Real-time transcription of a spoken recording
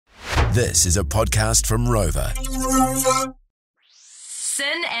This is a podcast from Rover.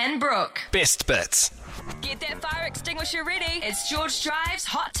 Sin and Brooke. Best bits. Get that fire extinguisher ready. It's George Drive's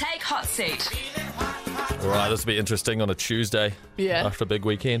Hot Take Hot Seat. All right, this will be interesting on a Tuesday Yeah. after a big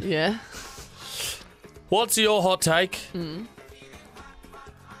weekend. Yeah. What's your hot take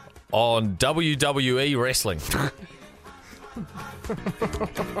on WWE wrestling?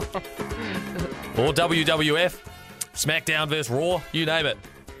 Or WWF, SmackDown vs. Raw, you name it.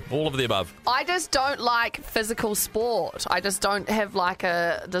 All of the above. I just don't like physical sport. I just don't have like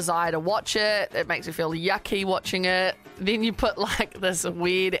a desire to watch it. It makes me feel yucky watching it. Then you put like this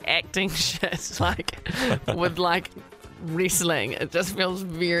weird acting shit like with like wrestling. It just feels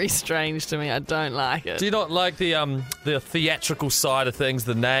very strange to me. I don't like it. Do you not like the theatrical side of things,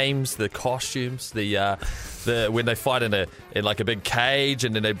 the names, the costumes, the when they fight in like a big cage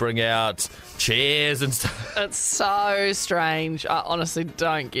and then they bring out chairs and stuff? It's so strange. I honestly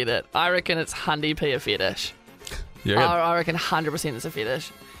don't get it. I reckon it's Hundy P a fetish. Yeah. I reckon 100% it's a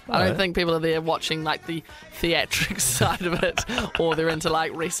fetish. I don't think people are there watching like the theatric side of it, or they're into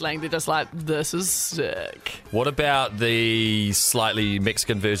like wrestling. They're just like, this is sick. What about the slightly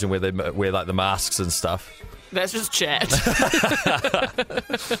Mexican version where they wear like the masks and stuff? That's just chat.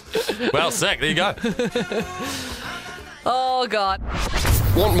 Well, sick. There you go. Oh, God.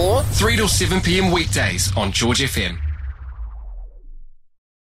 Want more? 3 till 7 p.m. weekdays on George FM.